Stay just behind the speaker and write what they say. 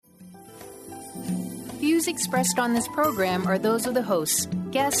views expressed on this program are those of the hosts,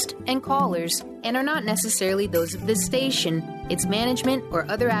 guests, and callers, and are not necessarily those of this station, its management, or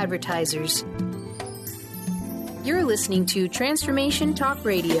other advertisers. You're listening to Transformation Talk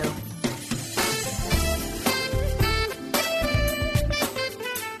Radio.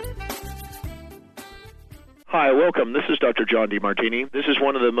 Hi, welcome. This is Dr. John DeMartini. This is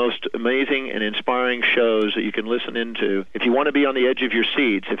one of the most amazing and inspiring shows that you can listen into. If you want to be on the edge of your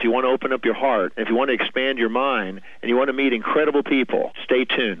seats, if you want to open up your heart, if you want to expand your mind, and you want to meet incredible people, stay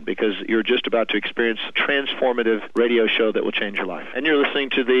tuned because you're just about to experience a transformative radio show that will change your life. And you're listening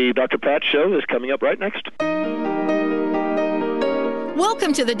to the Dr. Pat Show that's coming up right next.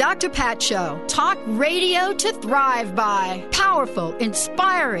 Welcome to the Dr. Pat Show. Talk radio to thrive by. Powerful,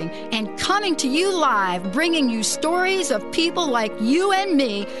 inspiring, and coming to you live, bringing you stories of people like you and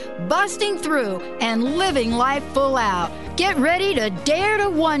me, busting through and living life full out. Get ready to dare to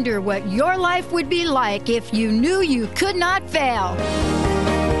wonder what your life would be like if you knew you could not fail.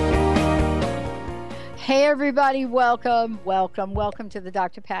 Hey, everybody. Welcome to the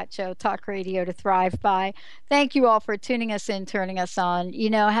Dr. Pat Show, Talk Radio to Thrive By. Thank you all for tuning us in, turning us on. You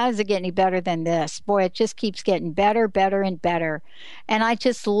know, how does it get any better than this? Boy, it just keeps getting better, and better. And I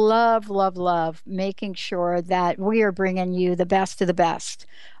just love making sure that we are bringing you the best of the best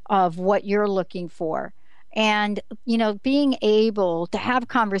of what you're looking for. And, you know, being able to have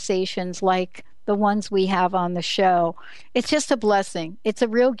conversations like the ones we have on the show, it's just a blessing. It's a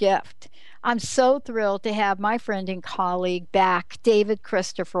real gift. I'm so thrilled to have my friend and colleague back, David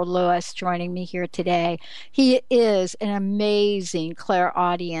Christopher Lewis, joining me here today. He is an amazing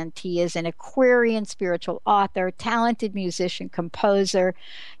clairaudient. He is an Aquarian spiritual author, talented musician, composer.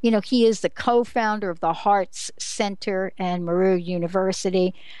 You know, he is the co-founder of the Hearts Center and Maru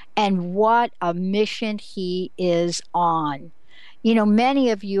University. And what a mission he is on. You know,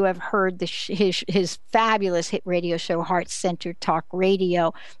 many of you have heard his fabulous hit radio show, Heart Center Talk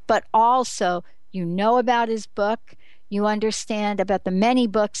Radio, but also you know about his book. You understand about the many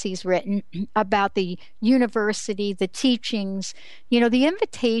books he's written, about the university, the teachings, you know, the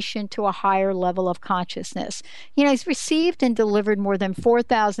invitation to a higher level of consciousness. You know, he's received and delivered more than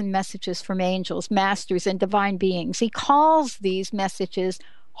 4,000 messages from angels, masters, and divine beings. He calls these messages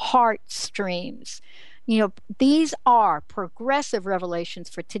heart streams. You know, these are progressive revelations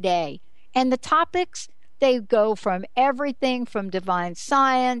for today. And the topics, they go from everything from divine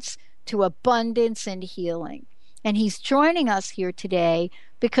science to abundance and healing. And he's joining us here today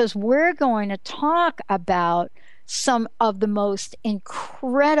because we're going to talk about some of the most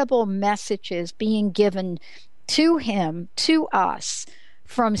incredible messages being given to him, to us,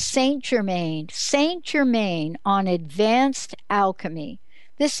 from Saint Germain on Advanced Alchemy.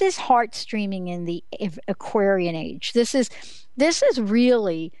 This is HeartStreaming in the Aquarian Age. This is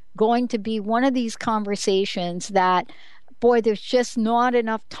really going to be one of these conversations that, boy, there's just not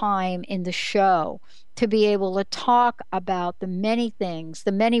enough time in the show to be able to talk about the many things,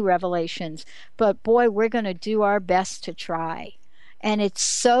 the many revelations. But boy, we're going to do our best to try. And it's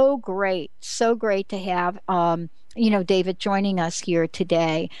so great to have David joining us here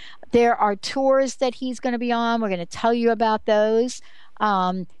today. There are tours that he's going to be on. We're going to tell you about those.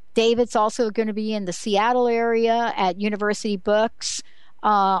 David's also going to be in the Seattle area at University Books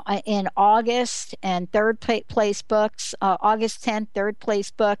in August, and third place books, August 10th, third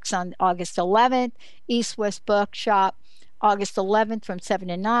place books on August 11th, East West Bookshop, August 11th from 7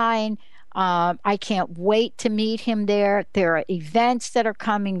 to 9. I can't wait to meet him there. There are events that are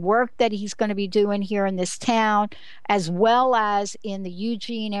coming, work that he's going to be doing here in this town, as well as in the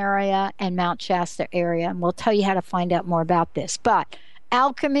Eugene area and Mount Shasta area. And we'll tell you how to find out more about this. But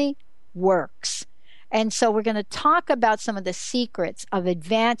alchemy works. And so we're going to talk about some of the secrets of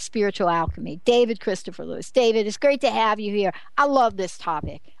advanced spiritual alchemy. David Christopher Lewis. David, it's great to have you here. I love this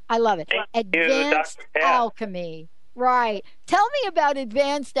topic. I love it. Advanced alchemy. Right. Tell me about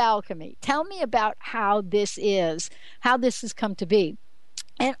advanced alchemy. Tell me about how this has come to be.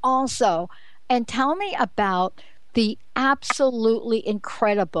 And tell me about the absolutely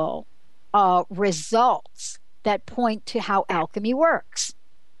incredible results that point to how alchemy works.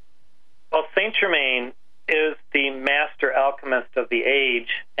 Well, Saint Germain is the master alchemist of the age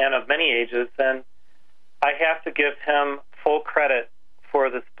and of many ages, and I have to give him full credit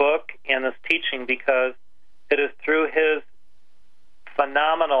for this book and this teaching because it is through his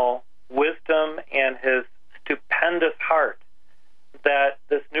phenomenal wisdom and his stupendous heart that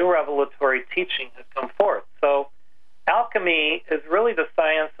this new revelatory teaching has come forth. So alchemy is really the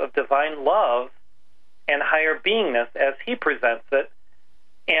science of divine love and higher beingness as he presents it.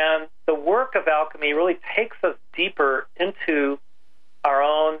 And the work of alchemy really takes us deeper into our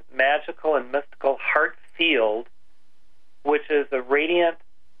own magic magical and mystical heart field, which is a radiant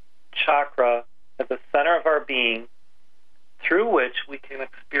chakra at the center of our being, through which we can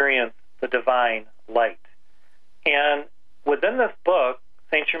experience the divine light. And within this book,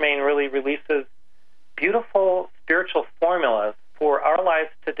 Saint Germain really releases beautiful spiritual formulas for our lives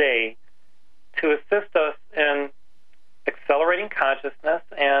today to assist us in accelerating consciousness,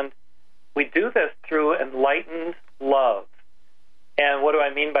 and we do this through enlightened love. And what do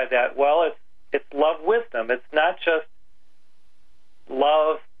I mean by that? Well, it's love wisdom. It's not just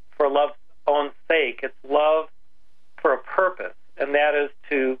love for love's own sake. It's love for a purpose, and that is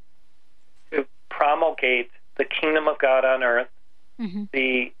to promulgate the kingdom of God on earth, mm-hmm.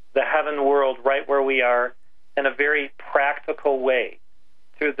 the heaven world right where we are, in a very practical way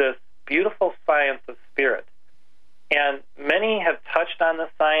through this beautiful science of spirit. And many have touched on the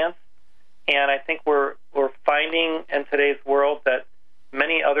science, and I think we're finding in today's world that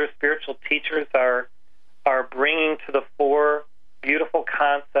many other spiritual teachers are bringing to the fore beautiful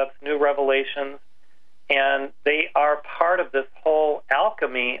concepts, new revelations, and they are part of this whole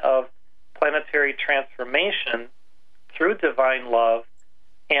alchemy of planetary transformation through divine love.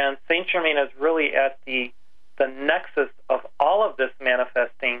 And Saint Germain is really at the nexus of all of this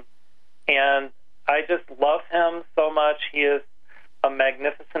manifesting, and I just love him so much. He is a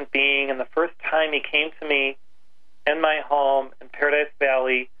magnificent being, and the first time he came to me in my home in Paradise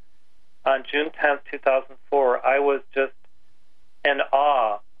Valley on June 10th, 2004, I was just in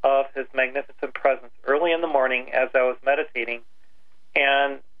awe of his magnificent presence early in the morning as I was meditating,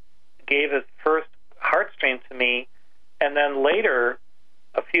 and gave his first HeartStream to me. And then later,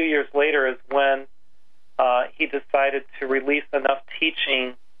 a few years later, is when he decided to release enough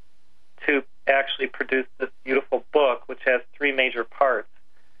teaching to actually produce this beautiful book, which has 3 major parts.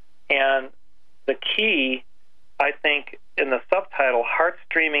 And the key, I think, in the subtitle,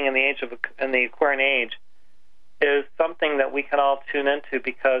 HeartStreaming in the Aquarian Age, is something that we can all tune into,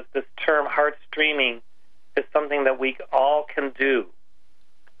 because this term HeartStreaming is something that we all can do.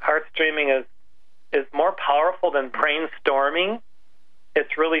 HeartStreaming is more powerful than brainstorming.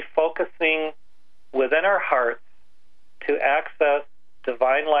 It's really focusing within our hearts to access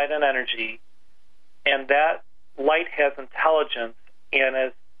divine light and energy, and that light has intelligence and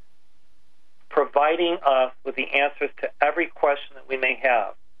is providing us with the answers to every question that we may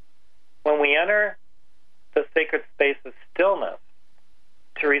have. When we enter the sacred space of stillness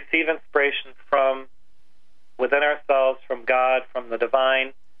to receive inspiration from within ourselves, from God, from the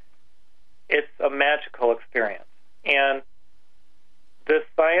divine, it's a magical experience. And this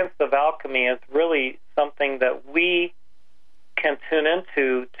science of alchemy is really something that we can tune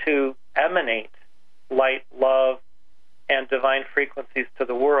into to emanate light, love, and divine frequencies to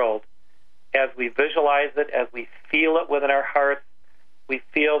the world. As we visualize it, as we feel it within our hearts, we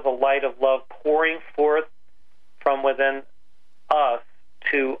feel the light of love pouring forth from within us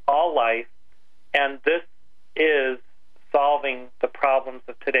to all life, and this is solving the problems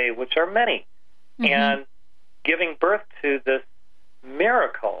of today, which are many, mm-hmm. and giving birth to this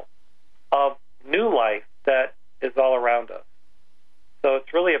miracle of new life that is all around us. So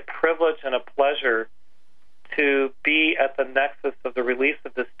it's really a privilege and a pleasure to be at the nexus of the release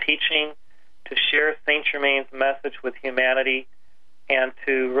of this teaching, to share Saint Germain's message with humanity, and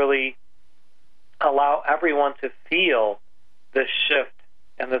to really allow everyone to feel this shift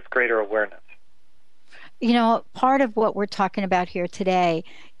and this greater awareness. You know, part of what we're talking about here today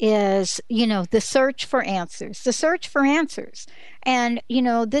is, the search for answers, And,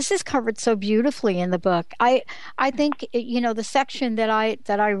 this is covered so beautifully in the book. I think, the section that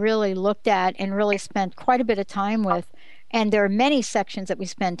I really looked at and really spent quite a bit of time with, and there are many sections that we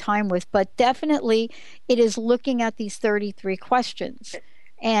spend time with, but definitely it is looking at these 33 questions.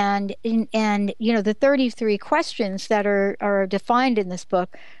 And the 33 questions that are defined in this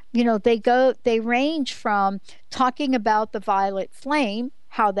book, they range from talking about the violet flame,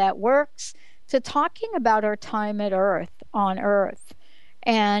 how that works, to talking about our time on Earth.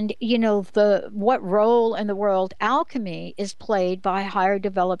 And, what role in the world alchemy is played by higher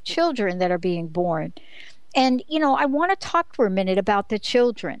developed children that are being born. And, I want to talk for a minute about the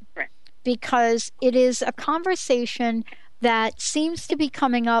children, because it is a conversation that seems to be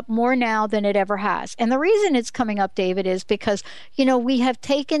coming up more now than it ever has. And the reason it's coming up, David, is because, we have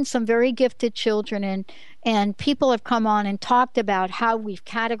taken some very gifted children and people have come on and talked about how we've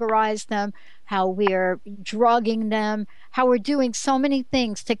categorized them, how we're drugging them, how we're doing so many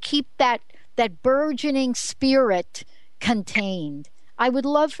things to keep that burgeoning spirit contained. I would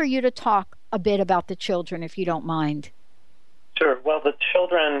love for you to talk a bit about the children, if you don't mind. Sure. Well, the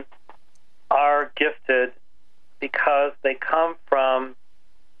children are gifted because they come from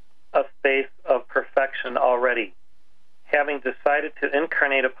a mission already, having decided to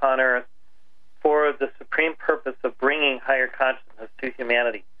incarnate upon Earth for the supreme purpose of bringing higher consciousness to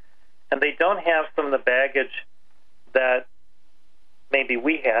humanity. And they don't have some of the baggage that maybe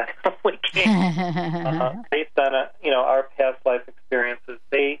we had when we came, based on our past life experiences.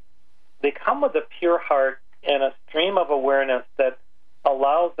 They come with a pure heart and a stream of awareness that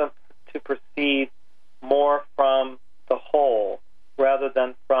allows them to perceive more from the whole rather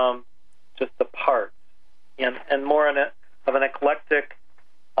than from just the parts, and more of an eclectic,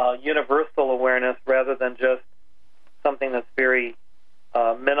 universal awareness rather than just something that's very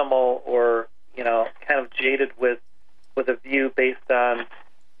minimal or kind of jaded with a view based on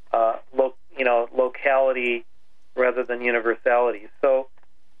locality rather than universality. So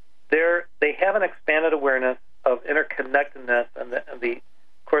they have an expanded awareness of interconnectedness, and of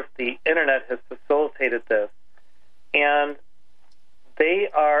course the internet has facilitated this, and they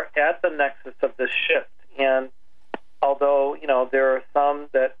are at the nexus of this shift. And although there are some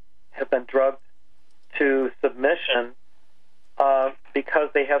that have been drugged to submission because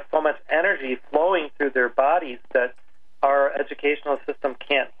they have so much energy flowing through their bodies that our educational system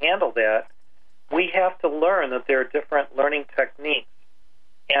can't handle that, we have to learn that there are different learning techniques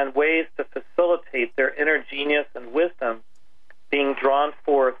and ways to facilitate their inner genius and wisdom being drawn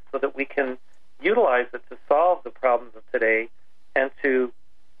forth so that we can utilize it to solve the problems of today and to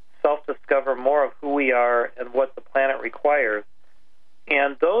self-discover more of who we are and what the planet requires.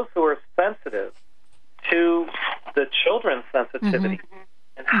 And those who are sensitive to the children's sensitivity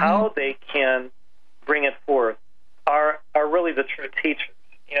and how they can bring it forth are really the true teachers.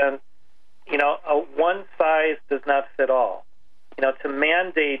 And, one size does not fit all. To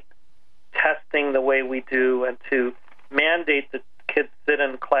mandate testing the way we do and to mandate that kids sit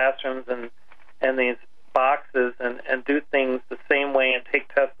in classrooms and these boxes and do things the same way and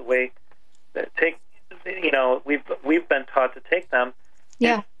take tests the way we've been taught to take them.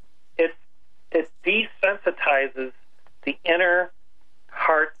 Yeah. It desensitizes the inner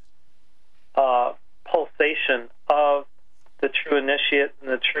heart pulsation of the true initiate and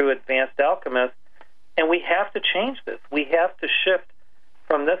the true advanced alchemist, and we have to change this. We have to shift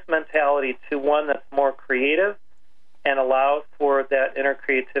from this mentality to one that's more creative and allows for that inner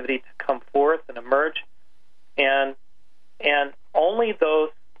creativity to come forth and emerge. And only those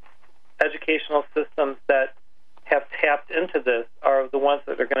educational systems that have tapped into this are the ones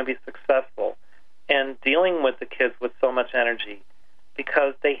that are going to be successful in dealing with the kids with so much energy,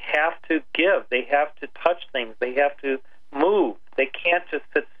 because they have to give, they have to touch things, they have to move. They can't just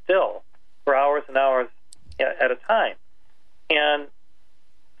sit still for hours and hours at a time. And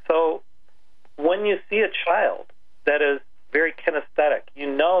so when you see a child that is very kinesthetic, you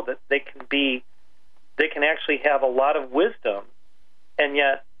know that they can actually have a lot of wisdom, and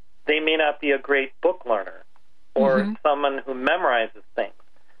yet they may not be a great book learner or someone who memorizes things.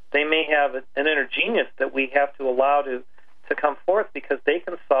 They may have an inner genius that we have to allow to come forth because they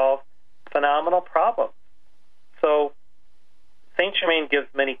can solve phenomenal problems. So Saint Germain gives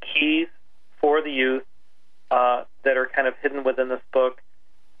many keys for the youth that are kind of hidden within this book,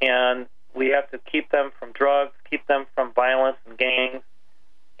 and we have to keep them from drugs, keep them from violence and gangs,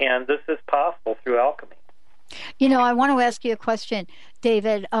 and this is possible through alchemy. I want to ask you a question,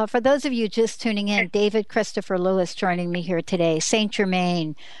 David. For those of you just tuning in, David Christopher Lewis joining me here today, Saint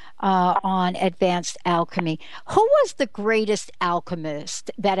Germain on Advanced Alchemy. Who was the greatest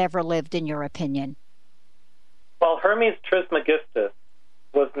alchemist that ever lived, in your opinion? Well, Hermes Trismegistus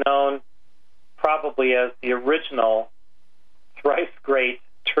was known probably as the original thrice great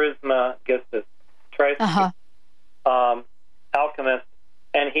Trismegistus, alchemist,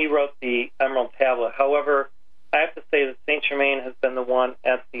 and he wrote the Emerald Tablet. However, I have to say that Saint Germain has been the one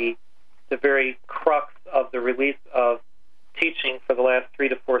at the very crux of the release of teaching for the last 3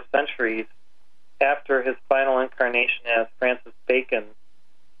 to 4 centuries after his final incarnation as Francis Bacon,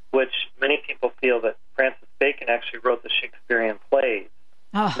 which many people feel that Francis Bacon actually wrote the Shakespearean plays,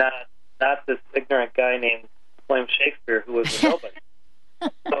 not this ignorant guy named William Shakespeare who was a nobody.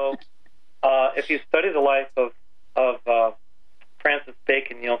 So if you study the life of Francis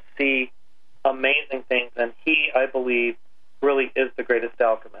Bacon, you'll see amazing things, and he, I believe, really is the greatest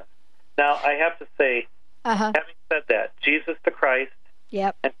alchemist. Now, I have to say, having said that, Jesus the Christ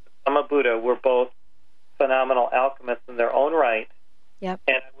and Gautama Buddha were both phenomenal alchemists in their own right, and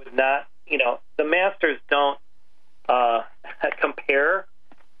I would not, the masters don't compare,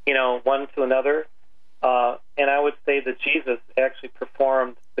 one to another, and I would say that Jesus actually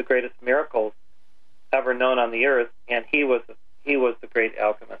performed the greatest miracles ever known on the earth, and he was the great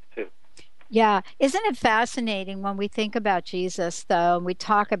alchemist too. Yeah, isn't it fascinating when we think about Jesus, though, and we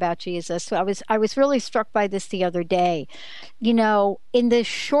talk about Jesus? I was really struck by this the other day. You know, in this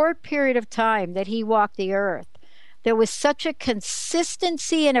short period of time that he walked the earth, there was such a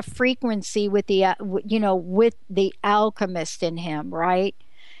consistency and a frequency with with the alchemist in him, right?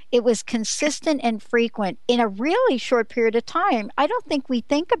 It was consistent and frequent in a really short period of time. I don't think we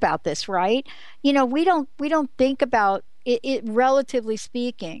think about this, right? You know, we don't think about it relatively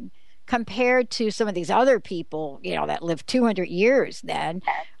speaking, compared to some of these other people, that lived 200 years then.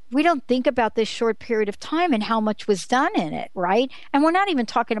 We don't think about this short period of time and how much was done in it, right? And we're not even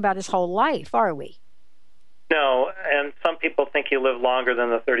talking about his whole life, are we? No, and some people think he lived longer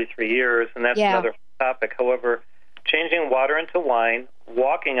than the 33 years, and that's another topic. However, changing water into wine,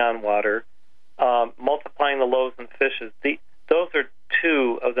 walking on water, multiplying the loaves and fishes, those are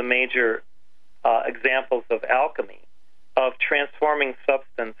two of the major examples of alchemy, of transforming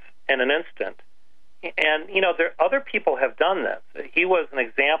substance in an instant. And, other people have done this. He was an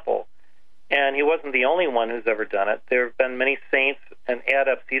example, and he wasn't the only one who's ever done it. There have been many saints and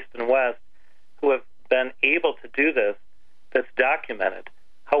adepts, east and west, who have been able to do this, that's documented.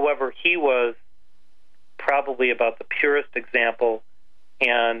 However, he was probably about the purest example,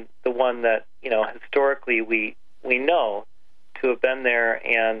 and the one that, historically we know to have been there,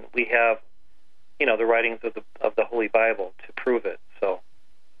 and we have, the writings of the Holy Bible to prove it. So.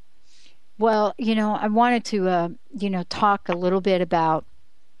 Well, I wanted to, talk a little bit about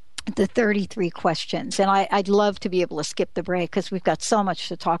the 33 questions, and I'd love to be able to skip the break because we've got so much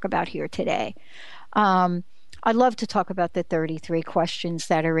to talk about here today. I'd love to talk about the 33 questions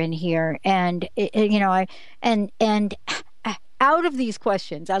that are in here, and and out of these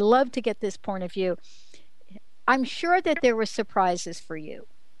questions, I love to get this point of view. I'm sure that there were surprises for you.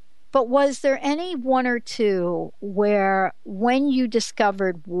 But was there any one or two where, when you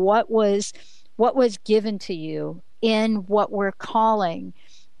discovered what was given to you in what we're calling,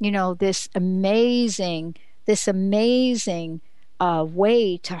 this amazing way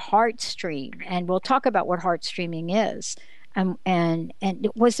to HeartStream, and we'll talk about what HeartStreaming is, and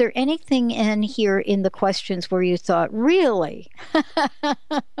was there anything in here in the questions where you thought, really,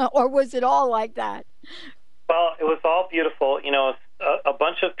 or was it all like that? Well, it was all beautiful. A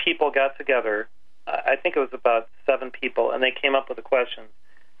bunch of people got together. I think it was about 7 people, and they came up with the questions,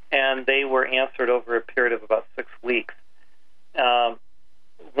 and they were answered over a period of about 6 weeks.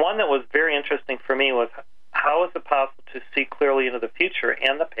 One that was very interesting for me was, how is it possible to see clearly into the future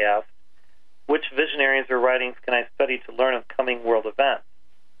and the past? Which visionaries or writings can I study to learn of coming world events?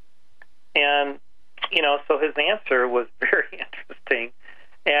 And, so his answer was very interesting,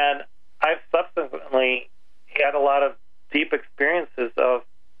 and I've subsequently had a lot of deep experiences of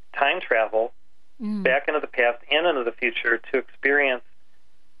time travel back into the past and into the future to experience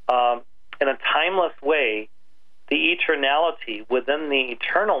in a timeless way the eternality within the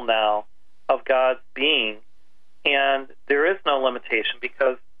eternal now of God's being. And there is no limitation,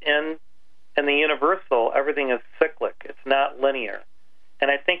 because in the universal, everything is cyclic. It's not linear.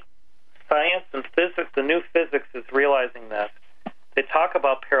 And I think science and physics, the new physics, is realizing this. They talk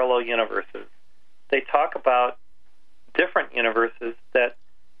about parallel universes. They talk about different universes that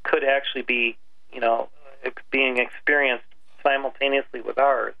could actually be, being experienced simultaneously with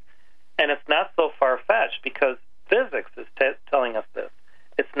ours. And it's not so far-fetched, because physics is telling us this.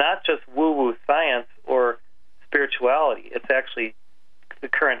 It's not just woo-woo science or spirituality. It's actually the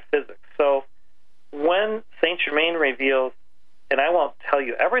current physics. So when Saint Germain reveals, and I won't tell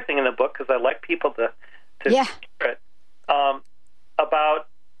you everything in the book because I like people to hear it, about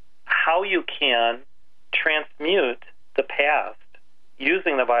how you can transmute the past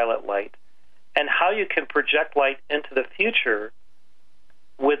using the violet light, and how you can project light into the future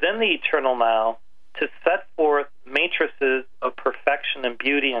within the eternal now to set forth matrices of perfection and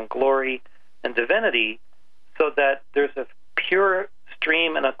beauty and glory and divinity, so that there's a pure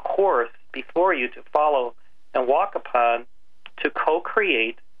stream and a course before you to follow and walk upon to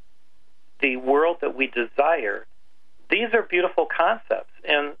co-create the world that we desire. These are beautiful concepts,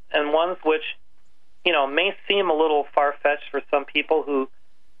 and ones which, may seem a little far-fetched for some people who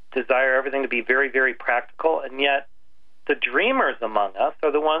desire everything to be very, very practical, and yet the dreamers among us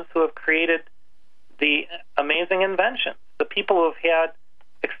are the ones who have created the amazing inventions. The people who have had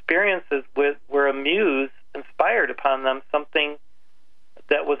experiences where a muse inspired upon them something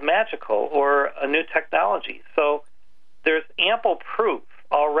that was magical or a new technology. So there's ample proof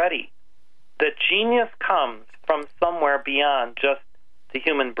already that genius comes from somewhere beyond just the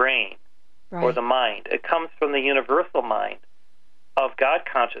human brain or the mind. It comes from the universal mind of God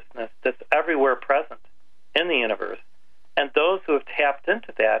consciousness that's everywhere present in the universe. And those who have tapped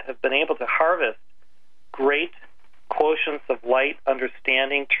into that have been able to harvest great quotients of light,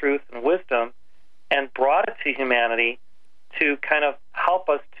 understanding, truth, and wisdom, and brought it to humanity to kind of help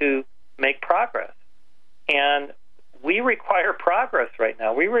us to make progress. And we require progress right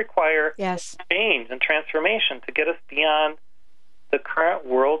now. We require change and transformation to get us beyond the current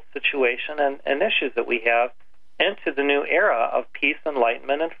world situation and issues that we have into the new era of peace,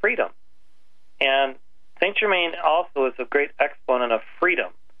 enlightenment, and freedom. And Saint Germain also is a great exponent of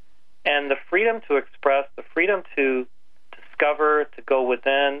freedom. And the freedom to express, the freedom to discover, to go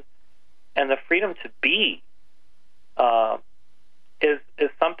within, and the freedom to be is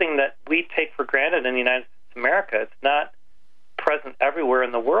something that we take for granted in the United States of America. It's not present everywhere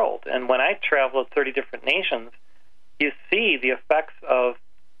in the world. And when I travel to 30 different nations, you see the effects of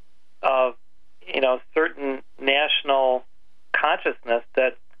certain national consciousness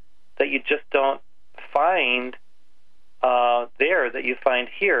that you just don't find there, that you find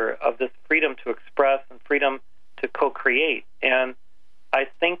here, of this freedom to express and freedom to co-create. And I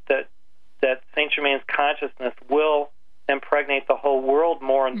think that Saint Germain's consciousness will impregnate the whole world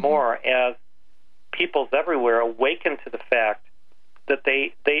more and more as peoples everywhere awaken to the fact that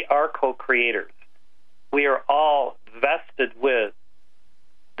they are co-creators. We are all vested with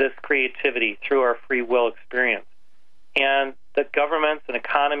this creativity through our free will experience. And that governments and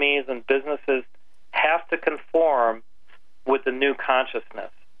economies and businesses have to conform with the new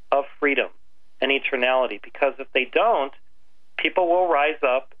consciousness of freedom and eternality, because if they don't, people will rise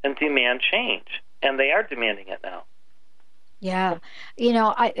up and demand change, and they are demanding it now. Yeah.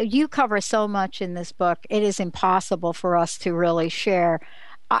 You cover so much in this book. It is impossible for us to really share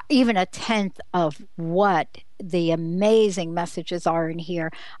even a tenth of what the amazing messages are in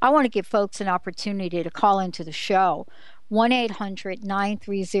here. I want to give folks an opportunity to call into the show.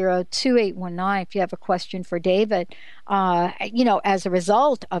 1-800-930-2819 if you have a question for David. As a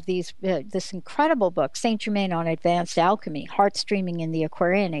result of this incredible book, Saint Germain on Advanced Alchemy, HeartStreaming in the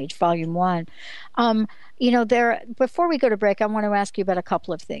Aquarian Age, Volume 1. Before we go to break, I want to ask you about a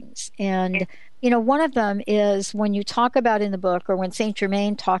couple of things. And, one of them is when you talk about in the book, or when Saint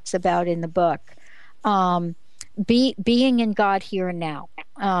Germain talks about in the book, being in God here and now.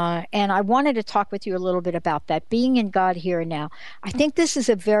 And I wanted to talk with you a little bit about that, being in God here and now. I think this is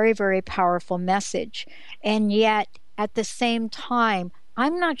a very, very powerful message. And yet, at the same time,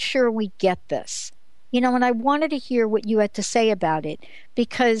 I'm not sure we get this. And I wanted to hear what you had to say about it,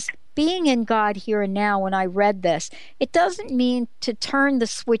 because being in God here and now, when I read this, it doesn't mean to turn the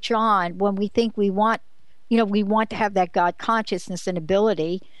switch on when we think we want to have that God consciousness and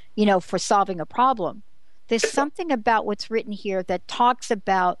ability, for solving a problem. There's something about what's written here that talks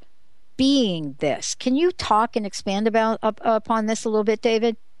about being this. Can you talk and expand upon this a little bit,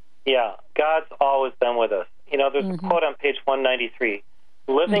 David? Yeah, God's always been with us. There's a quote on page 193.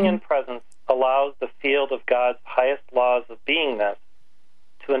 Living in presence allows the field of God's highest laws of beingness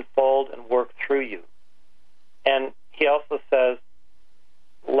to unfold and work through you. And he also says,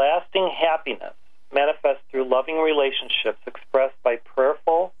 lasting happiness manifests through loving relationships expressed by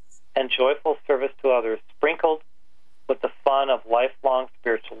prayerful and joyful service to others, sprinkled with the fun of lifelong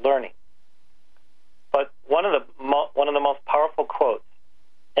spiritual learning. But one of the most powerful quotes: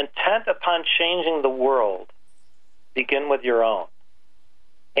 intent upon changing the world, begin with your own.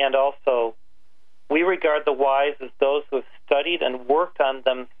 And also, we regard the wise as those who have studied and worked on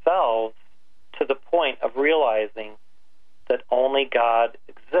themselves to the point of realizing that only God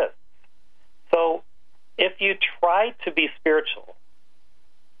exists. So, if you try to be spiritual,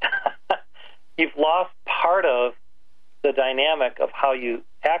 you've lost part of the dynamic of how you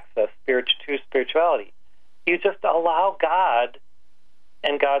access true spirituality. You just allow God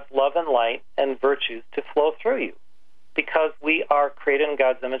and God's love and light and virtues to flow through you, because we are created in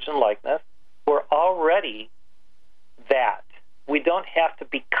God's image and likeness. We're already that. We don't have to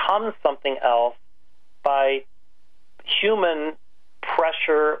become something else by human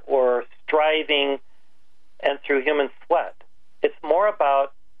pressure or striving and through human sweat. It's more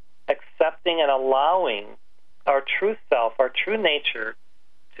about accepting and allowing our true self, our true nature,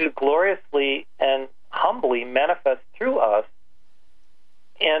 to gloriously and humbly manifest through us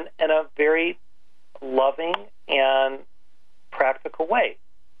in a very loving and practical way.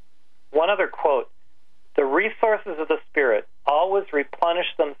 One other quote: the resources of the Spirit always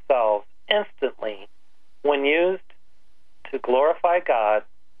replenish themselves instantly when used to glorify God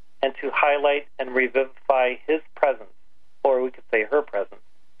and to highlight and revivify His presence, or we could say her presence,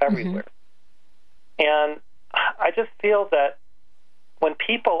 everywhere. And I just feel that when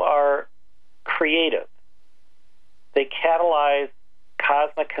people are creative, they catalyze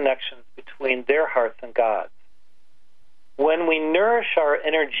cosmic connections between their hearts and God's. when we nourish our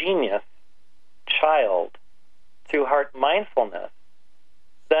inner genius child through heart mindfulness,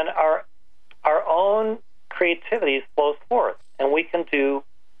 then our own creativity flows forth, and we can do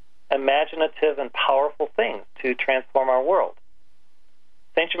imaginative and powerful things to transform our world.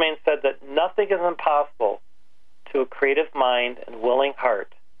 Saint Germain said that nothing is impossible to a creative mind and willing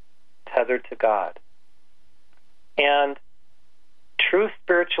heart tethered to God. And true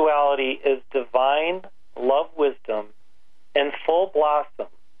spirituality is divine love wisdom in full blossom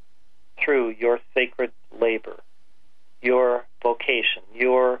through your sacred labor, your vocation,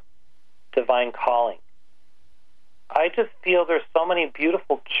 your divine calling. I just feel there's so many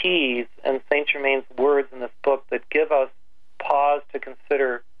beautiful keys in Saint Germain's words in this book that give us pause to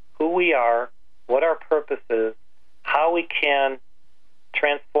consider who we are, what our purpose is, how we can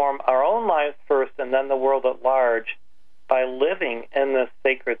transform our own lives first and then the world at large by living in this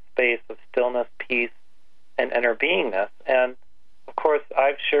sacred space of stillness, peace, and inner beingness. And, of course,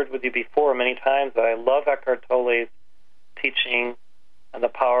 I've shared with you before many times that I love Eckhart Tolle's teaching on the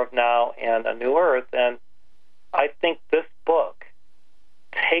power of now and a new earth, and I think this book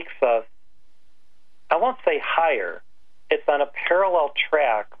takes us, I won't say higher, it's on a parallel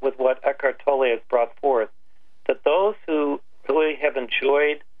track with what Eckhart Tolle has brought forth, that those who really have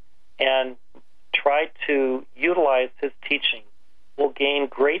enjoyed and tried to utilize his teaching will gain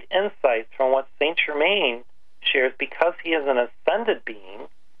great insights from what Saint Germain shares, because he is an ascended being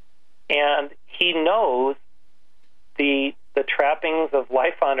and he knows the trappings of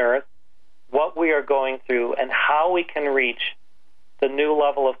life on earth, what we are going through, and how we can reach the new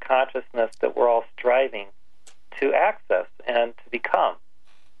level of consciousness that we're all striving to access and to become.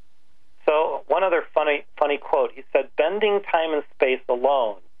 So one other funny quote, he said, "Bending time and space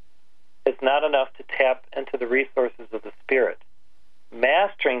alone is not enough to tap into the resources of the spirit.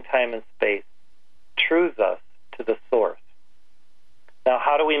 Mastering time and space trues us to the source." Now,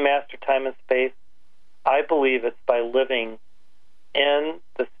 how do we master time and space? I believe it's by living in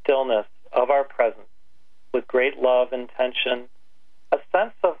the stillness of our presence with great love, intention, a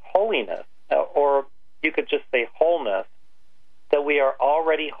sense of holiness, or you could just say wholeness, that we are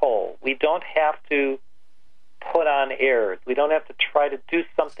already whole. We don't have to put on airs. We don't have to try to do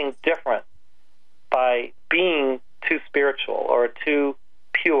something different by being too spiritual or too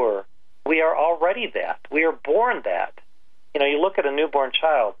pure. We are already that. We are born that. You know, you look at a newborn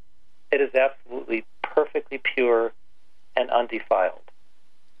child, it is absolutely perfectly pure and undefiled.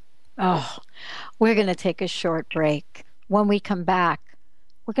 Oh, we're going to take a short break. When we come back,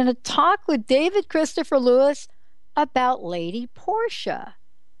 we're going to talk with David Christopher Lewis about Lady Portia.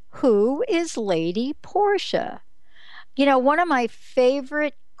 Who is Lady Portia? You know, one of my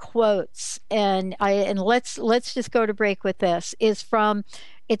favorite quotes, and let's just go to break with this, is from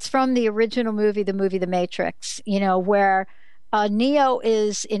the original movie, The Matrix, you know, where Neo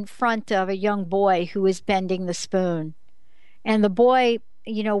is in front of a young boy who is bending the spoon. And the boy,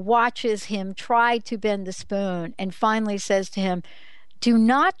 you know, watches him try to bend the spoon and finally says to him, "Do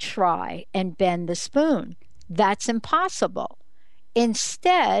not try and bend the spoon. That's impossible.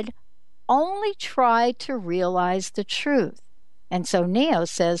 Instead, only try to realize the truth." And so Neo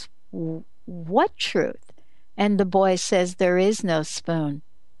says, "What truth?" And the boy says, "There is no spoon,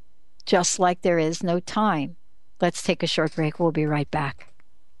 just like there is no time." Let's take a short break. We'll be right back.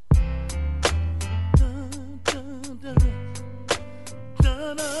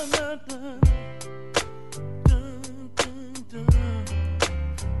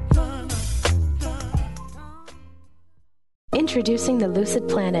 Introducing the Lucid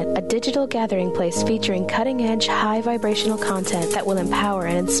Planet, a digital gathering place featuring cutting-edge, high-vibrational content that will empower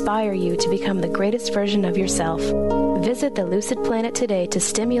and inspire you to become the greatest version of yourself. Visit the Lucid Planet today to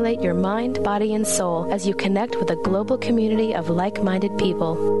stimulate your mind, body, and soul as you connect with a global community of like-minded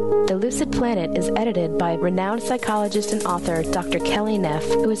people. The Lucid Planet is edited by renowned psychologist and author Dr. Kelly Neff,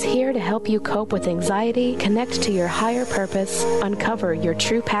 who is here to help you cope with anxiety, connect to your higher purpose, uncover your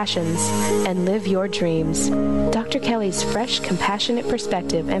true passions, and live your dreams. Dr. Kelly's fresh, compassionate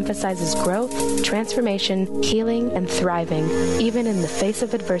perspective emphasizes growth, transformation, healing, and thriving, even in the face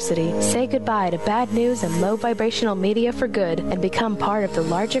of adversity. Say goodbye to bad news and low vibrational media for good and become part of the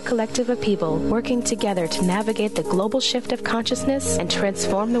larger collective of people working together to navigate the global shift of consciousness and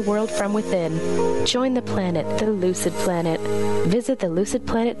transform the world from within. Join the planet, the Lucid Planet. Visit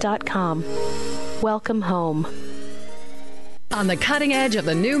thelucidplanet.com. Welcome home. On the cutting edge of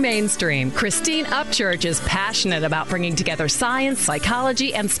the new mainstream, Christine Upchurch is passionate about bringing together science,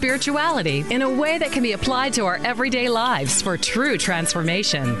 psychology, and spirituality in a way that can be applied to our everyday lives for true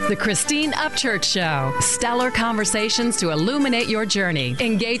transformation. The Christine Upchurch Show, stellar conversations to illuminate your journey,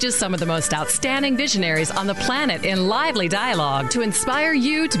 engages some of the most outstanding visionaries on the planet in lively dialogue to inspire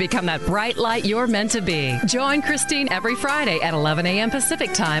you to become that bright light you're meant to be. Join Christine every Friday at 11 a.m.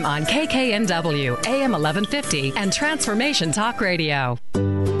 Pacific Time on KKNW, AM 1150, and Transformation Talk Radio.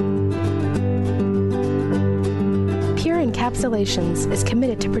 Pure Encapsulations is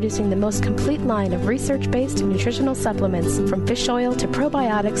committed to producing the most complete line of research-based nutritional supplements, from fish oil to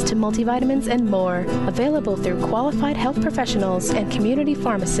probiotics to multivitamins and more. Available through qualified health professionals and community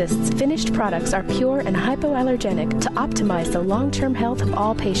pharmacists, finished products are pure and hypoallergenic to optimize the long-term health of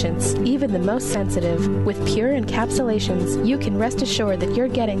all patients, even the most sensitive. With Pure Encapsulations, you can rest assured that you're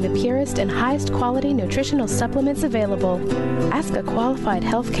getting the purest and highest quality nutritional supplements available. Ask a qualified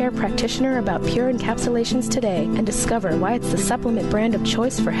healthcare practitioner about Pure Encapsulations today and discover why it's the supplement brand of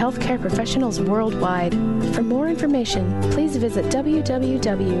choice for healthcare professionals worldwide. For more information, please visit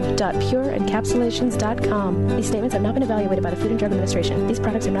www.pureencapsulations.com. These statements have not been evaluated by the Food and Drug Administration. These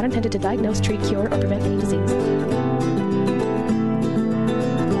products are not intended to diagnose, treat, cure, or prevent any disease.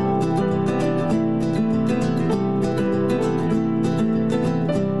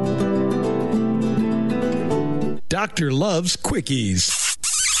 Doctor loves quickies.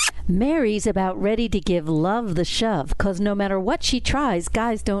 Mary's about ready to give love the shove, because no matter what she tries,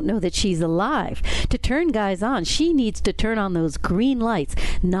 guys don't know that she's alive. To turn guys on, she needs to turn on those green lights,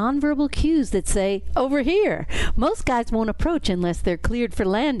 nonverbal cues that say, over here. Most guys won't approach unless they're cleared for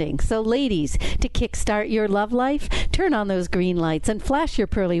landing. So ladies, to kickstart your love life, turn on those green lights and flash your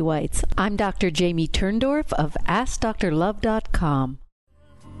pearly whites. I'm Dr. Jamie Turndorf of AskDrLove.com.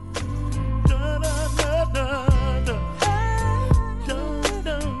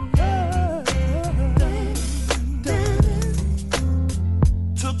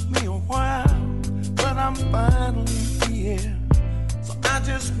 I'm finally here, so I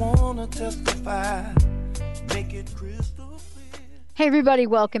just want to testify, make it crystal clear. Hey everybody,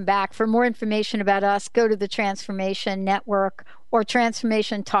 welcome back. For more information about us, go to the Transformation Network or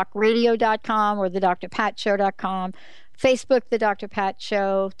TransformationTalkRadio.com or thedrpatshow.com, Facebook, The Dr. Pat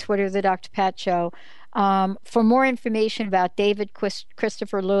Show, Twitter, The Dr. Pat Show. For more information about David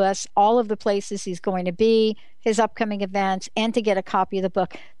Christopher Lewis, all of the places he's going to be, his upcoming events, and to get a copy of the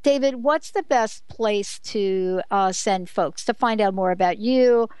book. David, what's the best place to send folks to find out more about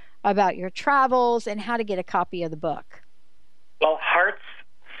you, about your travels, and how to get a copy of the book? Well,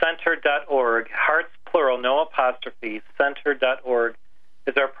 heartscenter.org, hearts plural, no apostrophe, center.org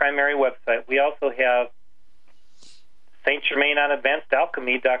is our primary website. We also have St. Germain on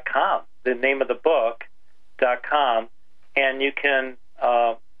AdvancedAlchemy.com, the name of the book.com, and you can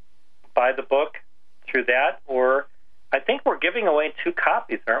buy the book through that, or I think we're giving away 2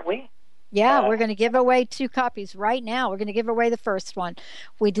 copies, aren't we? Yeah, we're going to give away 2 copies right now. We're going to give away the first one.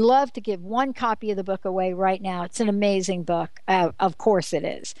 We'd love to give 1 copy of the book away right now. It's an amazing book. Of course it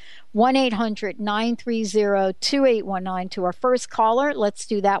is. 1-800-930-2819 to our first caller. Let's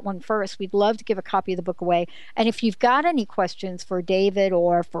do that one first. We'd love to give a copy of the book away. And if you've got any questions for David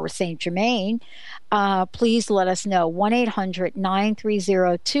or for St. Germain, please let us know.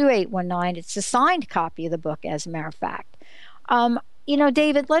 1-800-930-2819. It's a signed copy of the book, as a matter of fact. You know,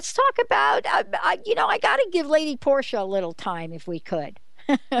 David, let's talk about, I got to give Lady Portia a little time if we could.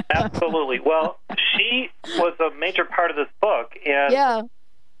 Absolutely. Well, she was a major part of this book, and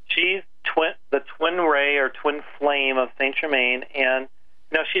she's the twin ray or twin flame of St. Germain, and,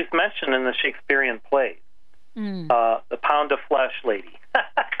 she's mentioned in the Shakespearean plays, the pound of flesh lady.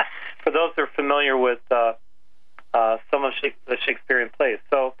 For those that are familiar with some of the Shakespearean plays.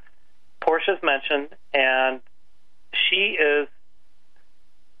 So Portia's mentioned, and she is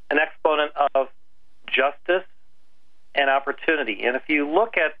an exponent of justice and opportunity. And if you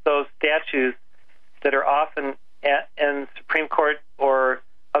look at those statues that are often in Supreme Court or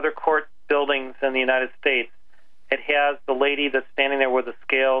other court buildings in the United States, it has the lady that's standing there with the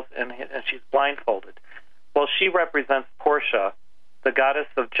scales, and she's blindfolded. Well, she represents Portia, the goddess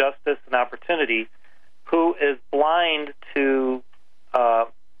of justice and opportunity, who is blind to, the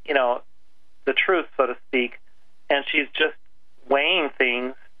truth, so to speak, and she's just weighing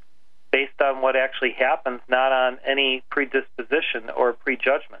things based on what actually happens, not on any predisposition or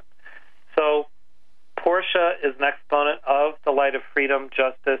prejudgment. So Portia is an exponent of the light of freedom,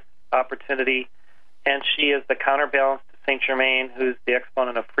 justice, opportunity, and she is the counterbalance to St. Germain, who's the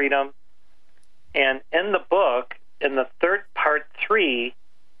exponent of freedom. And in the book, in the part 3,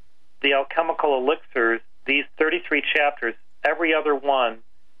 the alchemical elixirs, these 33 chapters every other one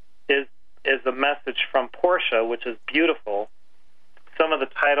is a message from Portia, which is beautiful. Some of the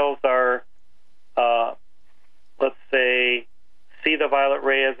titles are, let's say, See the Violet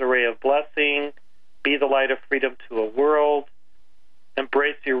Ray as a Ray of Blessing, Be the Light of Freedom to a World,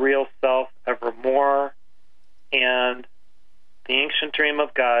 Embrace Your Real Self Evermore, and The Ancient Dream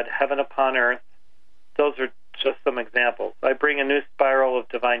of God, Heaven Upon Earth. Those are just some examples. I bring a new spiral of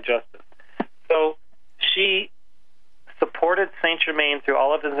divine justice. So she supported Saint Germain through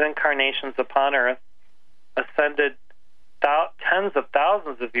all of his incarnations upon Earth, ascended tens of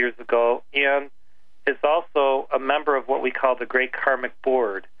thousands of years ago, and is also a member of what we call the Great Karmic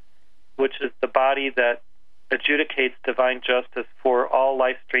Board, which is the body that adjudicates divine justice for all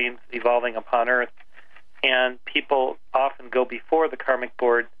life streams evolving upon Earth. And people often go before the Karmic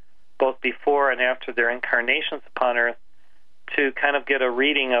Board, both before and after their incarnations upon Earth, to kind of get a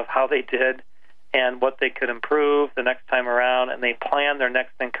reading of how they did and what they could improve the next time around, and they plan their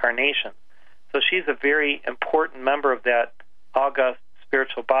next incarnation. So she's a very important member of that august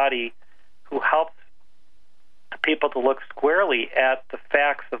spiritual body who helps people to look squarely at the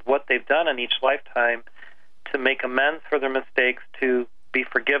facts of what they've done in each lifetime to make amends for their mistakes, to be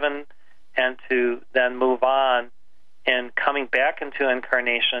forgiven, and to then move on and coming back into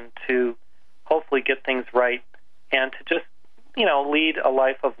incarnation to hopefully get things right and to just, lead a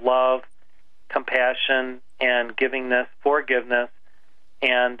life of love, compassion, and givingness, forgiveness.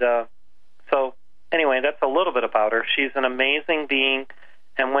 And so anyway, that's a little bit about her. She's an amazing being,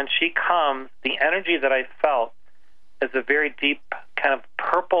 and when she comes, the energy that I felt is a very deep kind of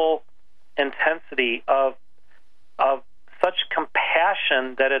purple intensity of such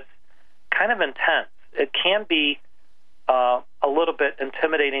compassion that it's kind of intense. It can be a little bit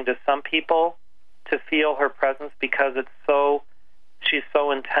intimidating to some people to feel her presence because she's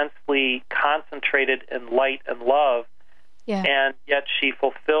so intensely concentrated in light and love, and yet she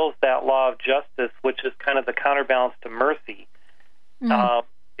fulfills that law of justice, which is kind of the counterbalance to mercy,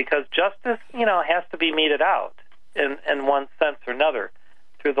 because justice, has to be meted out in one sense or another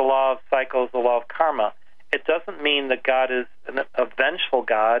through the law of cycles, the law of karma. It doesn't mean that God is a vengeful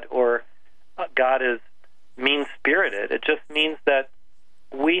God or God is mean-spirited. It just means that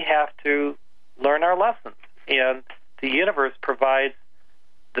we have to learn our lessons, and the universe provides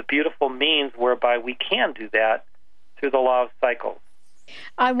the beautiful means whereby we can do that through the law of cycles.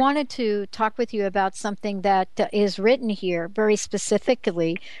 I wanted to talk with you about something that is written here very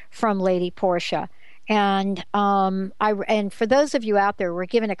specifically from Lady Portia. And and for those of you out there, we're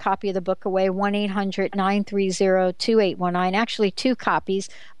giving a copy of the book away, 1-800-930-2819. Actually, 2 copies,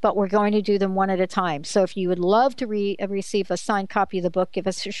 but we're going to do them one at a time. So if you would love to receive a signed copy of the book, give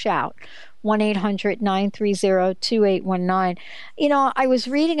us a shout. 1-800-930-2819. I was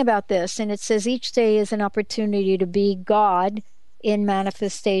reading about this, and it says each day is an opportunity to be God in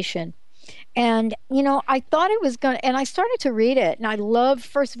manifestation. And, I thought it was going to, and I started to read it, and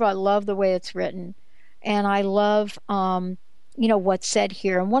first of all, I love the way it's written. And I love, what's said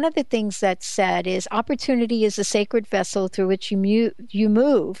here. And one of the things that's said is opportunity is a sacred vessel through which you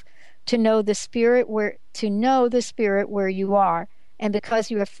move to know the spirit where you are. And because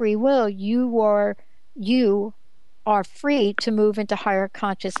you have free will, you are free to move into higher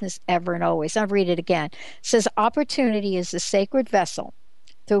consciousness ever and always. I'll read it again. It says opportunity is a sacred vessel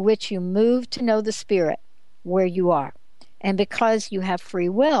through which you move to know the spirit where you are. And because you have free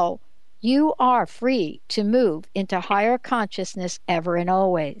will, you are free to move into higher consciousness ever and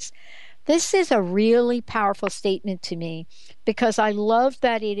always. This is a really powerful statement to me because I love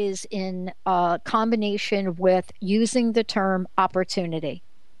that it is in combination with using the term opportunity.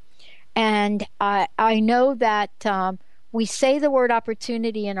 And I know that we say the word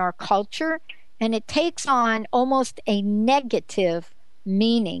opportunity in our culture, and it takes on almost a negative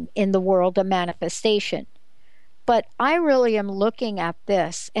meaning in the world of manifestation. But I really am looking at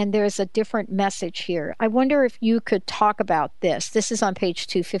this, and there's a different message here. I wonder if you could talk about this. This is on page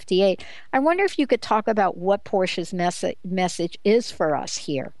 258. I wonder if you could talk about what Portia's message is for us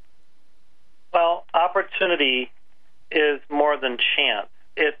here. Well, opportunity is more than chance.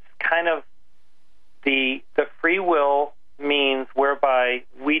 It's kind of the free will means whereby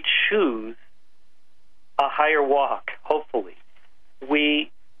we choose a higher walk, hopefully.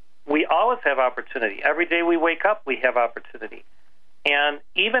 We always have opportunity. Every day we wake up, we have opportunity. And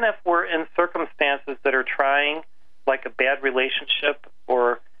even if we're in circumstances that are trying, like a bad relationship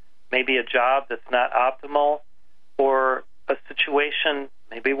or maybe a job that's not optimal or a situation,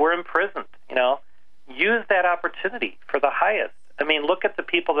 maybe we're imprisoned, use that opportunity for the highest. I mean, look at the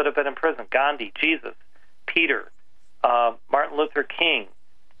people that have been in prison. Gandhi, Jesus, Peter, Martin Luther King,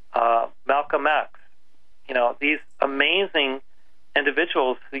 Malcolm X. These amazing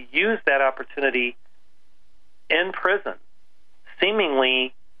individuals who use that opportunity in prison,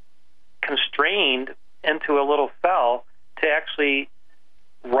 seemingly constrained into a little cell, to actually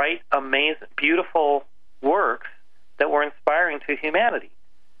write amazing, beautiful works that were inspiring to humanity.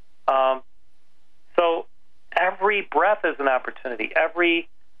 So every breath is an opportunity. Every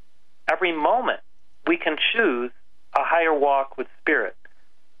moment we can choose a higher walk with Spirit.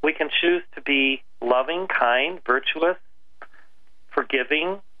 We can choose to be loving, kind, virtuous,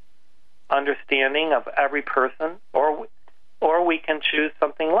 forgiving, understanding of every person, or we can choose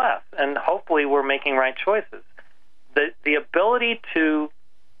something less. And hopefully we're making right choices. The ability to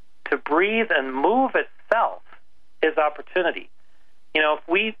breathe and move itself is opportunity. You know,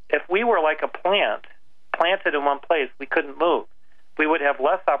 if we were like a plant planted in one place, we couldn't move. We would have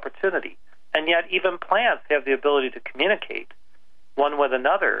less opportunity. And yet even plants have the ability to communicate one with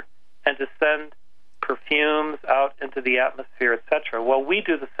another and to send perfumes out into the atmosphere, etc. Well, we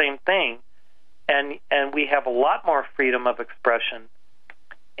do the same thing, and we have a lot more freedom of expression.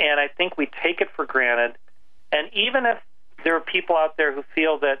 And I think we take it for granted. And even if there are people out there who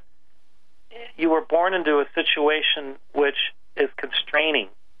feel that you were born into a situation which is constraining,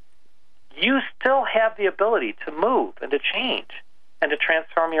 you still have the ability to move and to change and to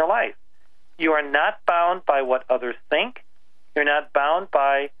transform your life. You are not bound by what others think. You're not bound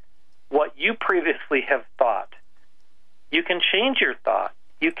by what you previously have thought. You can change your thought.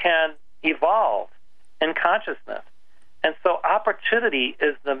 You can evolve in consciousness. And so opportunity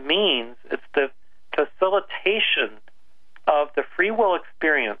is the means, it's the facilitation of the free will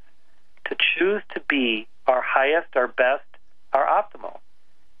experience to choose to be our highest, our best, our optimal.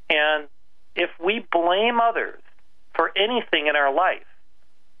 And if we blame others for anything in our life,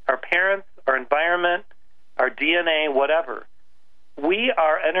 our parents, our environment, our DNA, whatever, we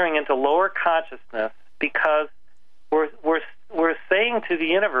are entering into lower consciousness because we're saying to the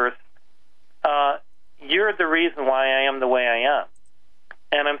universe, you're the reason why I am the way I am.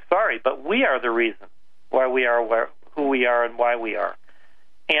 And I'm sorry, but we are the reason why we are who we are and why we are.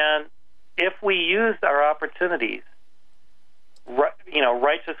 And if we use our opportunities,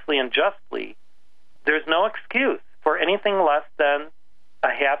 righteously and justly, there's no excuse for anything less than a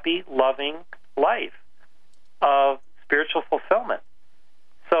happy, loving life of spiritual fulfillment.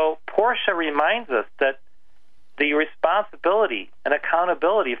 So Portia reminds us that the responsibility and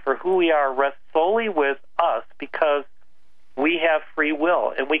accountability for who we are rests solely with us because we have free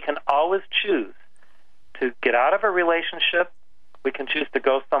will, and we can always choose to get out of a relationship. We can choose to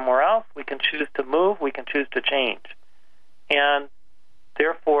go somewhere else. We can choose to move. We can choose to change. And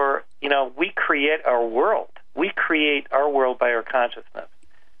therefore, we create our world. We create our world by our consciousness.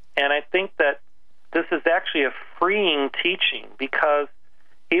 And I think that this is actually a freeing teaching because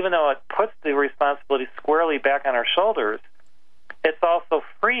even though it puts the responsibility squarely back on our shoulders, it's also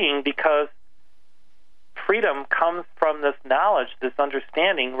freeing because freedom comes from this knowledge, this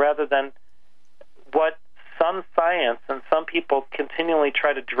understanding, rather than what some science and some people continually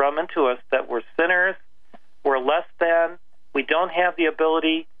try to drum into us, that we're sinners, we're less than, we don't have the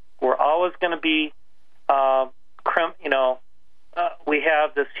ability, we're always going to be, we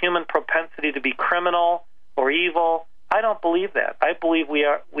have this human propensity to be criminal or evil. I don't believe that. I believe we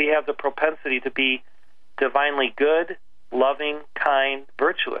have the propensity to be divinely good, loving, kind,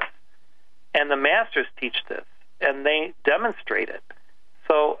 virtuous. And the masters teach this, and they demonstrate it.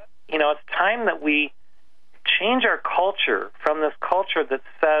 So, it's time that we change our culture from this culture that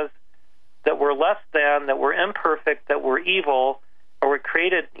says that we're less than, that we're imperfect, that we're evil, or we're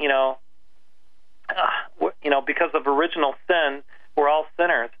created, because of original sin, we're all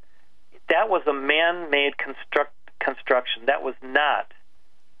sinners. That was a man-made construction. That was not.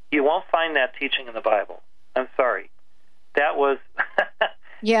 You won't find that teaching in the Bible. I'm sorry. That was,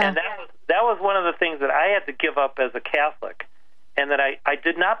 yeah. And that was one of the things that I had to give up as a Catholic, and that I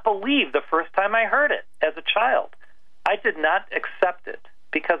did not believe the first time I heard it as a child. I did not accept it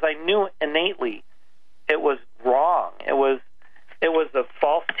because I knew innately it was wrong. It was a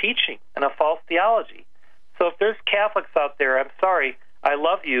false teaching and a false theology. So if there's Catholics out there, I'm sorry, I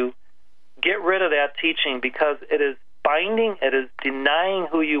love you. Get rid of that teaching because it is binding, it is denying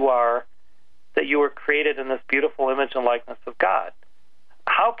who you are, that you were created in this beautiful image and likeness of God.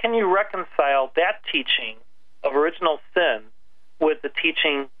 How can you reconcile that teaching of original sin with the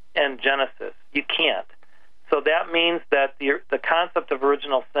teaching in Genesis? You can't. So that means that the concept of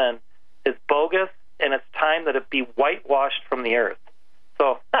original sin is bogus, and it's time that it be whitewashed from the earth.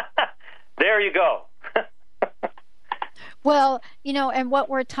 So there you go. Well, and what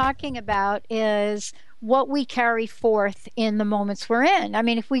we're talking about is what we carry forth in the moments we're in. I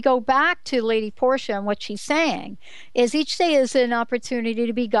mean, if we go back to Lady Portia and what she's saying is each day is an opportunity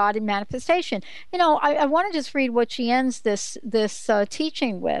to be God in manifestation. You know, I want to just read what she ends this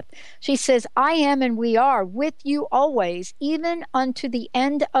teaching with. She says, I am and we are with you always, even unto the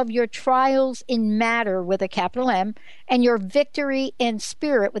end of your trials in matter with a capital M, and your victory in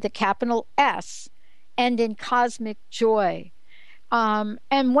spirit with a capital S, and in cosmic joy. And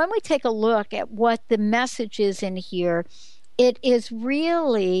when we take a look at what the message is in here, it is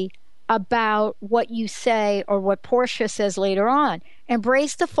really about what you say, or what Portia says later on.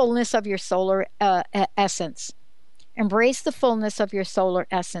 Embrace the fullness of your solar essence. Embrace the fullness of your solar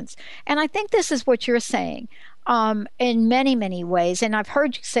essence. And I think this is what you're saying in many, many ways. And I've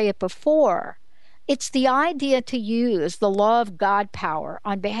heard you say it before. It's the idea to use the law of God power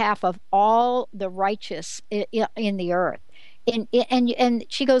on behalf of all the righteous in the earth. And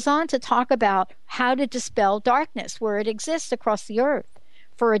she goes on to talk about how to dispel darkness where it exists across the earth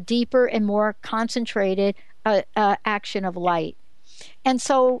for a deeper and more concentrated action of light. And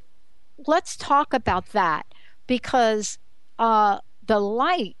so let's talk about that, because the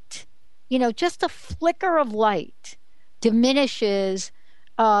light, you know, just a flicker of light diminishes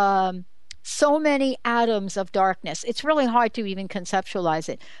so many atoms of darkness. It's really hard to even conceptualize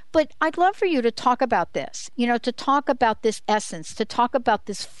it. But I'd love for you to talk about this, you know, to talk about this essence, to talk about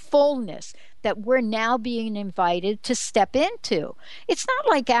this fullness that we're now being invited to step into. It's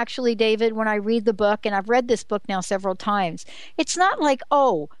not like, actually, David, when I read the book, and I've read this book now several times, it's not like,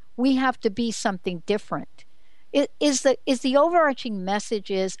 oh, we have to be something different. It is the overarching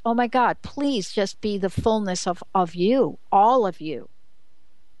message is, oh my God, please just be the fullness of you, all of you.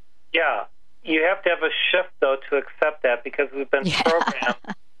 Yeah, you have to have a shift, though, to accept that, because we've been programmed.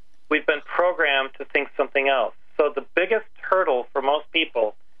 We've been programmed to think something else. So the biggest hurdle for most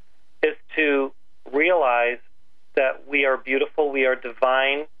people is to realize that we are beautiful, we are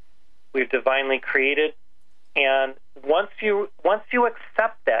divine, we're divinely created, and once you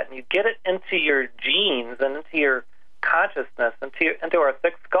accept that and you get it into your genes and into your consciousness, into our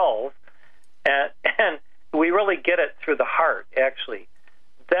thick skulls, and we really get it through the heart, actually,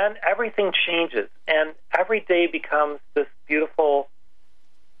 then everything changes, and every day becomes this beautiful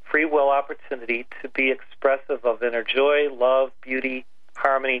free will opportunity to be expressive of inner joy, love, beauty,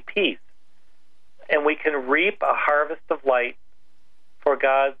 harmony, peace. And we can reap a harvest of light for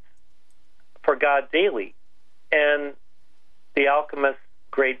God daily, and the alchemist's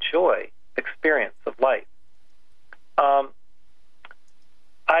great joy experience of life.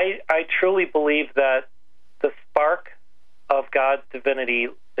 I truly believe that the spark of God's divinity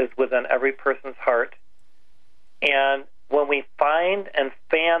is within every person's heart. And when we find and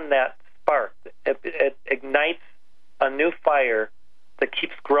fan that spark, it ignites a new fire that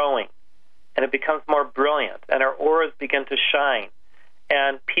keeps growing, and it becomes more brilliant, and our auras begin to shine,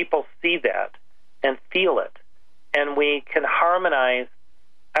 and people see that and feel it, and we can harmonize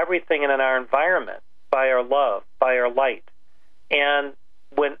everything in our environment by our love, by our light. And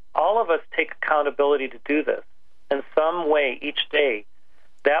when all of us take accountability to do this in some way each day,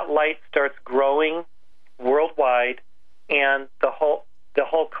 that light starts growing worldwide, and the whole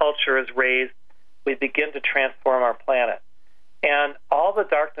culture is raised. We begin to transform our planet, and all the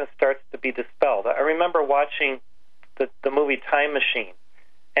darkness starts to be dispelled. I remember watching the movie Time Machine,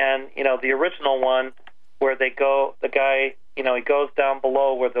 and the original one where the guy he goes down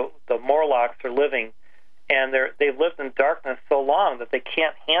below where the Morlocks are living, and they've lived in darkness so long that they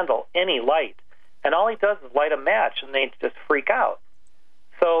can't handle any light, and all he does is light a match, and they just freak out.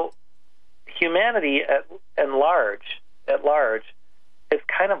 So humanity at large is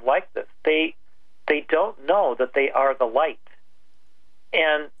kind of like this. They don't know that they are the light,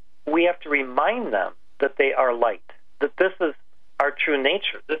 and we have to remind them that they are light, that this is our true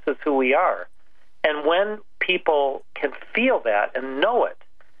nature, this is who we are. And when people can feel that and know it,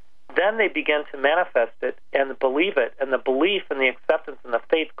 then they begin to manifest it and believe it, and the belief and the acceptance and the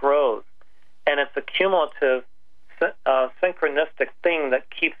faith grows, and it's a cumulative synchronistic thing that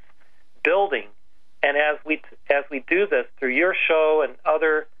keeps building. And as we do this through your show and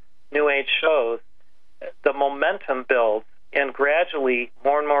other New Age shows, the momentum builds, and gradually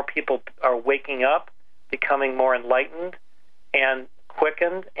more and more people are waking up, becoming more enlightened and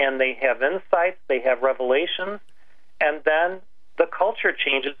quickened, and they have insights, they have revelations, and then the culture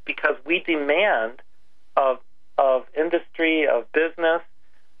changes because we demand of industry, of business,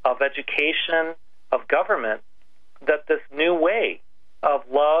 of education, of government, that this new way of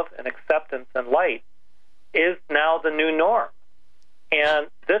love and acceptance and light is now the new norm. And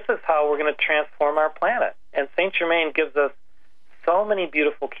this is how we're going to transform our planet. And Saint Germain gives us so many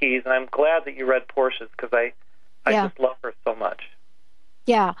beautiful keys, and I'm glad that you read Portia's because I just love her so much.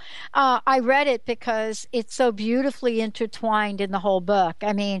 Yeah, I read it because it's so beautifully intertwined in the whole book.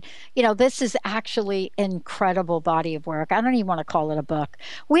 I mean, this is actually an incredible body of work. I don't even want to call it a book.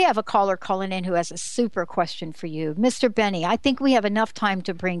 We have a caller calling in who has a super question for you. Mr. Benny, I think we have enough time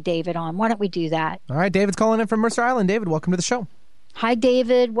to bring David on. Why don't we do that? All right, David's calling in from Mercer Island. David, welcome to the show. Hi,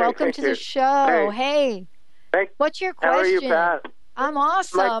 David. Welcome to the show. Hey. What's your question? How are you, Pat? I'm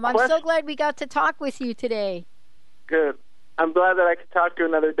awesome. I'm so glad we got to talk with you today. Good. I'm glad that I could talk to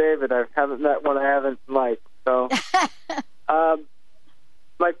another David. I haven't met one I haven't liked. So,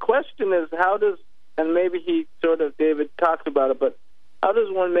 my question is, how does, and maybe David talks about it, but how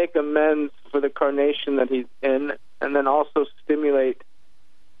does one make amends for the carnation that he's in, and then also stimulate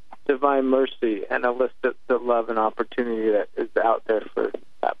divine mercy and elicit the love and opportunity that is out there for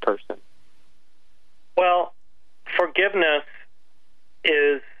that person? Well, forgiveness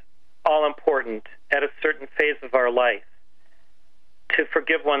is all important at a certain phase of our life. To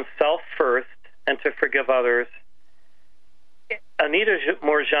forgive oneself first and to forgive others. Anita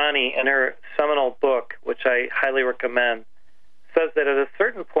Moorjani, in her seminal book, which I highly recommend, says that at a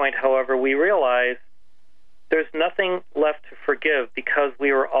certain point, however, we realize there's nothing left to forgive because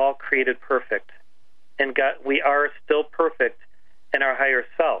we were all created perfect. And God, we are still perfect in our higher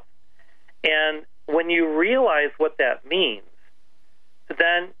self. And when you realize what that means,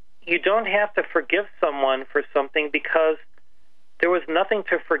 then you don't have to forgive someone for something because there was nothing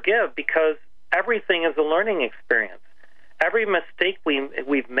to forgive, because everything is a learning experience. Every mistake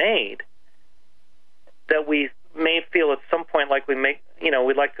we've made that we may feel at some point like we'd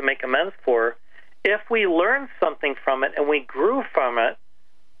like to make amends for, if we learn something from it and we grew from it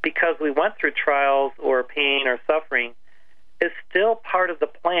because we went through trials or pain or suffering, is still part of the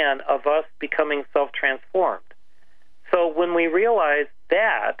plan of us becoming self-transformed. So when we realize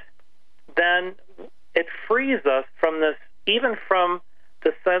that, then it frees us from this, even from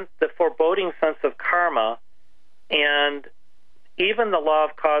the foreboding sense of karma, and even the law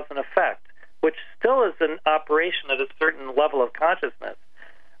of cause and effect, which still is in operation at a certain level of consciousness.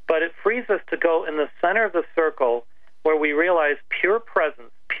 But it frees us to go in the center of the circle where we realize pure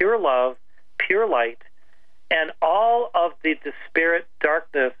presence, pure love, pure light, and all of the disparate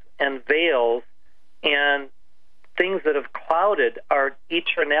darkness and veils and things that have clouded our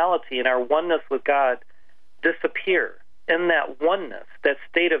eternality and our oneness with God disappear in that oneness, that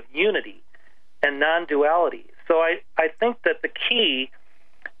state of unity and non-duality. So I think that the key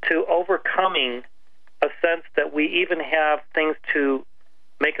to overcoming a sense that we even have things to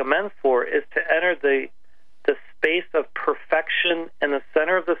make amends for is to enter the space of perfection in the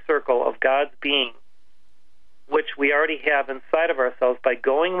center of the circle of God's being, which we already have inside of ourselves, by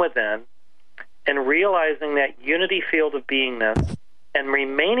going within and realizing that unity field of beingness and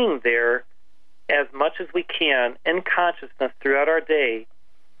remaining there as much as we can in consciousness throughout our day.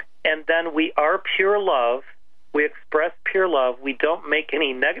 And then we are pure love. We express pure love. We don't make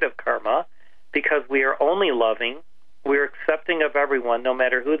any negative karma because we are only loving. We're accepting of everyone, no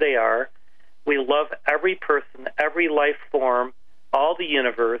matter who they are. We love every person, every life form, all the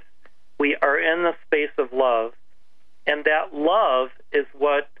universe. We are in the space of love. And that love is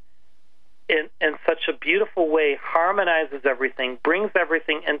what, in such a beautiful way, harmonizes everything, brings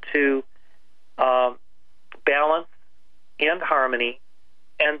everything into balance and harmony,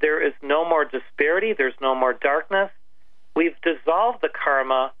 and there is no more disparity, there's no more darkness. We've dissolved the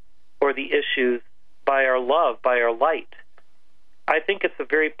karma or the issues by our love, by our light. I think it's a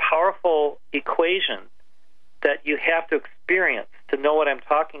very powerful equation that you have to experience to know what I'm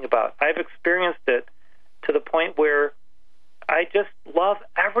talking about. I've experienced it to the point where I just love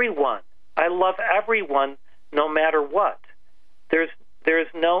everyone. I love everyone no matter what. There's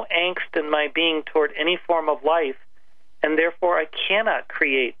no angst in my being toward any form of life, and therefore I cannot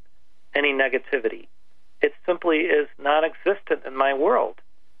create any negativity. It simply is non-existent in my world.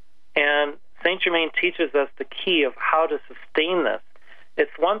 And Saint Germain teaches us the key of how to sustain this.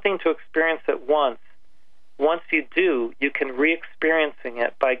 It's one thing to experience it once. Once you do, you can re-experiencing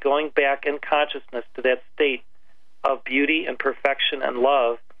it by going back in consciousness to that state of beauty and perfection and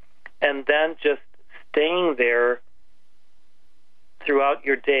love, and then just staying there throughout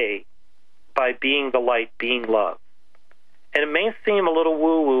your day by being the light, being love. And it may seem a little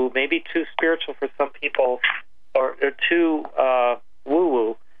woo-woo, maybe too spiritual for some people, or too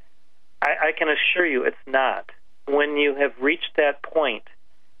woo-woo. I can assure you it's not. When you have reached that point,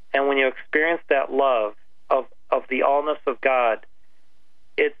 and when you experience that love of the allness of God,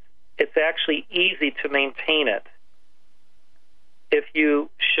 it's actually easy to maintain it if you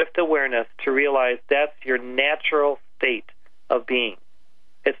shift awareness to realize that's your natural state of being.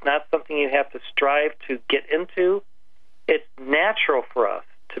 It's not something you have to strive to get into. It's natural for us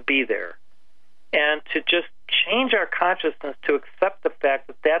to be there. And to just change our consciousness to accept the fact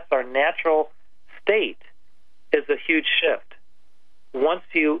that that's our natural state is a huge shift. Once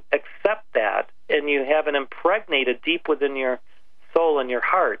you accept that and you have it impregnated deep within your soul and your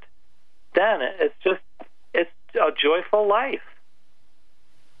heart, then it's a joyful life.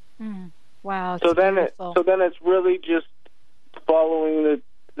 Wow. So then it's really just following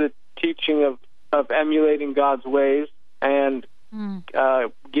the teaching of emulating God's ways and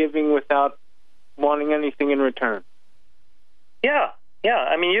giving without wanting anything in return. Yeah.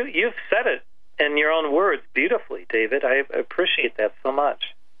 I mean, you've said it in your own words beautifully, David. I appreciate that so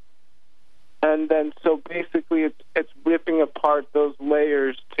much. And then, so basically, it's ripping apart those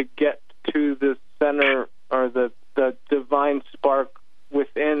layers to get to the center or the divine spark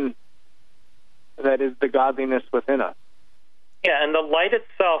within, that is the godliness within us. Yeah, and the light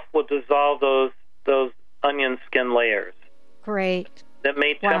itself will dissolve those onion skin layers. Great. That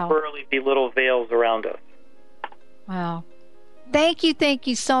may temporarily be little veils around us. Wow. Thank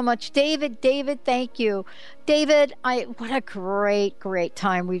you so much, David. David, thank you. David, what a great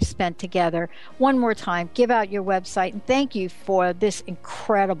time we've spent together. One more time, give out your website, and thank you for this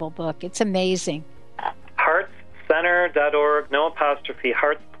incredible book. It's amazing. HeartsCenter.org, no apostrophe,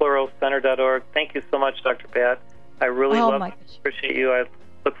 heartsplural.center.org. Thank you so much, Dr. Pat. I really appreciate you. I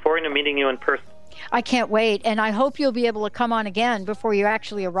look forward to meeting you in person. I can't wait, and I hope you'll be able to come on again before you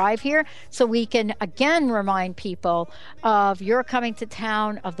actually arrive here so we can again remind people of your coming to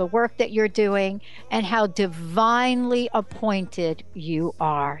town, of the work that you're doing, and how divinely appointed you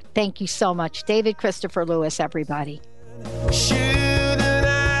are. Thank you so much. David Christopher Lewis, everybody. Shoot.